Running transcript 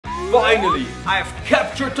Finally, I have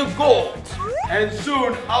captured the gold. And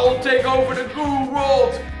soon I will take over the Goo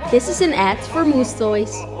World. This is an ad for Moose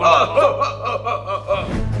Toys.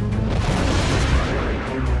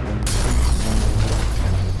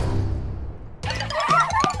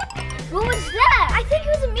 What was that? I think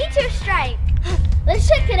it was a meteor strike. Let's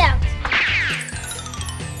check it out.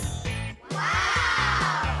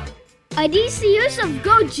 Wow! Are these the use of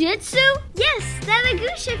Go-Jitsu? Yes, they're the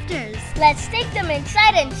Goo Shifters. Let's take them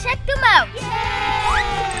inside and check them out. Yay!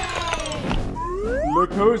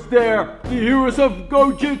 Look who's there. The heroes of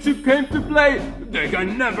Go-Jitsu came to play. They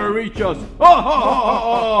can never reach us.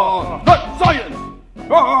 Science!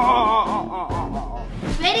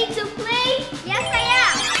 Ready to play? Yes, I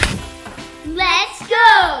am. Let's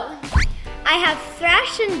go! I have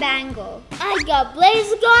Thrash and Bangle. I got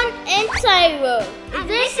Blazigon and Tyro.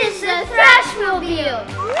 This is the Thrashmobile.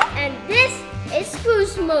 And this is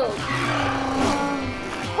Spruce Mode.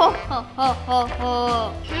 Ho ho ho ho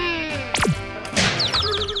ho.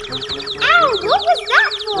 Ow! What was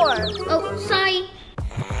that for? Oh, sorry.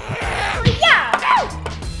 Yeah!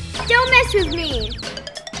 Don't mess with me.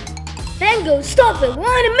 Bango, stop it! We're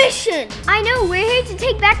on a mission! I know, we're here to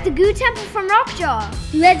take back the Goo Temple from Rockjaw.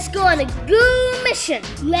 Let's go on a Goo mission.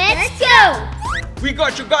 Let's go! We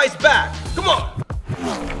got you guys back. Come on.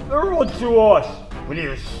 They're on to us. We need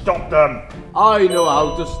to stop them. I know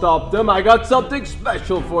how to stop them. I got something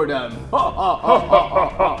special for them.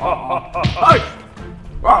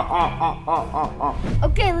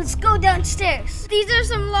 Okay, let's go downstairs. These are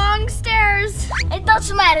some long stairs. It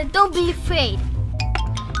doesn't matter, don't be afraid.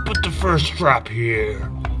 Put the first strap here.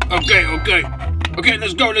 Okay,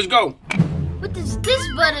 let's go. What does this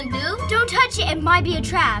button do? Don't touch it, it might be a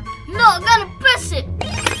trap. No, I'm gonna press it.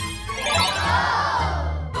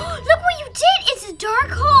 Look what you did, it's a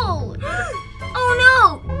dark hole. Oh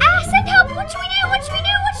no, send help, what should we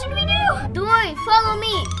do? Don't worry, follow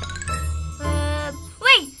me.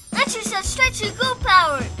 Wait, that's just a stretchy Goo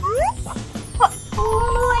power. Oh no,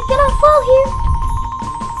 I cannot fall here.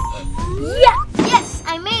 Yeah, yes,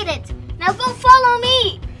 I made it. Now go follow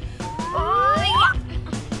me. Yeah.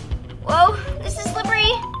 Whoa, this is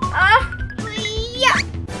slippery. Yeah.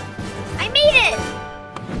 I made it.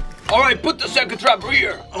 All right, put the second trap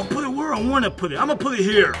here. I'll put it where I want to put it. I'm going to put it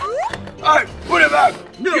here. All right, put it back.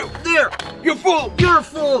 No, there. You fool. You're a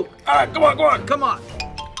fool. All right, come on.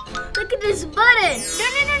 Look at this button.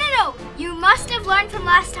 No. You must have learned from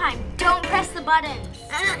last time. Don't press the buttons.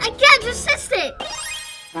 I can't resist it.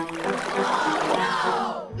 Look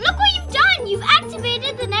what you've done! You've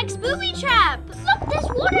activated the next booby trap! Look, there's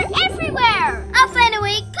water everywhere! I'll find a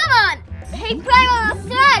way, come on! Hey, Primal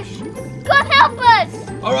Thrash! Come help us!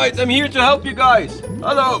 Alright, I'm here to help you guys.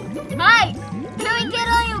 Hello! Hi! Can we get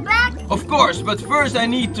on your back? Of course, but first I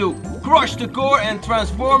need to crush the core and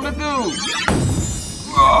transform the goo.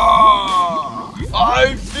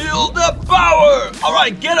 I feel the power!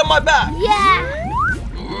 Alright, get on my back! Yeah!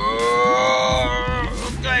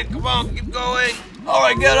 Okay, come on, keep going.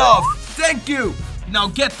 Alright, get off. Thank you. Now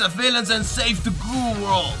get the villains and save the Goo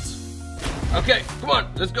World. Okay, come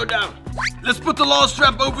on, let's go down. Let's put the lost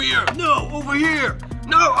trap over here. No, over here.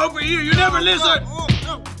 No, over here, you never listen.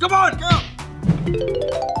 Come on.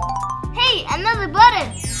 Hey, another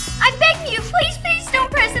button! I'm begging you, please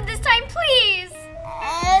don't press it this time, please!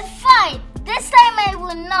 Fine. This time I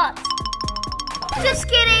will not. Just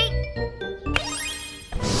kidding.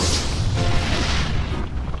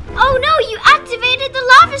 Oh no, you activated the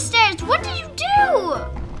lava stairs! What did you do?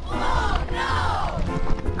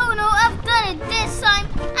 Oh no, I've done it this time.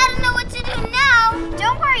 I don't know what to do now.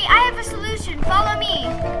 Don't worry, I have a solution. Follow me.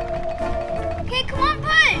 Okay, come on,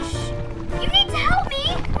 push. You need to help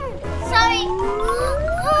me. Sorry.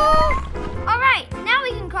 Alright, now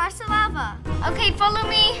we can cross the lava. Okay, follow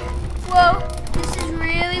me. Whoa, this is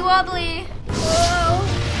really wobbly. Whoa.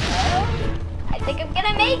 I think I'm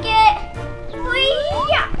gonna make it.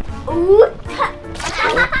 Yeah.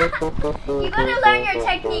 You gotta learn your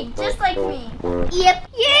technique, just like me. Yep.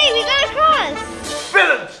 Yay, we got across.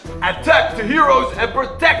 Villains, attack the heroes and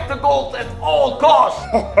protect the gold at all costs.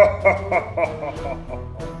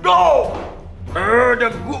 Go! The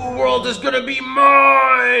Goo World is gonna be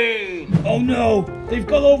mine. Oh no, they've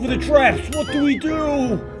got over the traps. What do we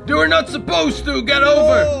do? You were not supposed to. Get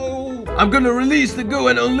over. Oh. I'm gonna release the goo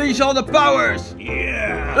and unleash all the powers.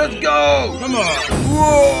 Yeah. Let's go. Come on.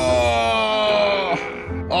 Whoa!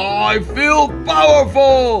 I feel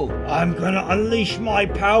powerful. I'm gonna unleash my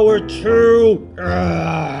power too.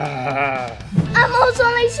 I'm also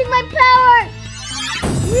unleashing my power.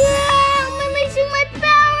 Yeah, I'm unleashing my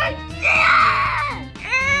power. Yeah.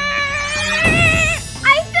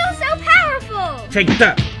 I feel so powerful. Take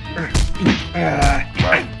that.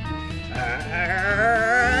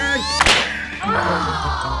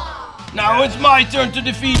 Now it's my turn to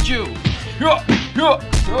defeat you.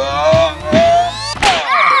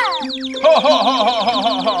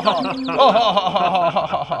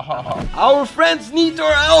 Our friends need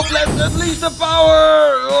our help. Let's unleash the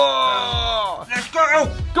power. Let's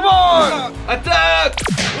go! Come on! Attack!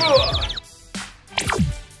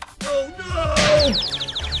 Oh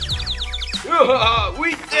no!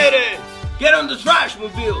 We did it! Get on the trash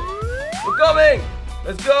mobile! We're coming!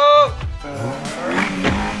 Let's go!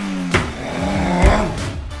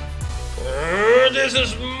 This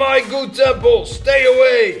is my good temple! Stay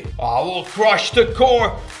away! I will crush the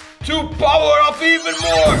core to power up even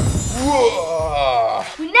more!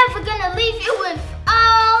 We're never gonna leave you with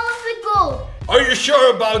all of the gold. Are you sure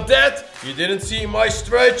about that? You didn't see my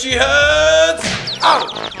stretchy hands? Ow!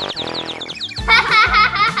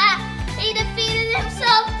 He defeated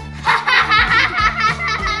himself.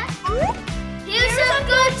 Here's some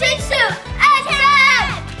good jitsu. Attack!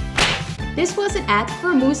 This was an ad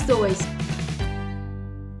for Moose Toys.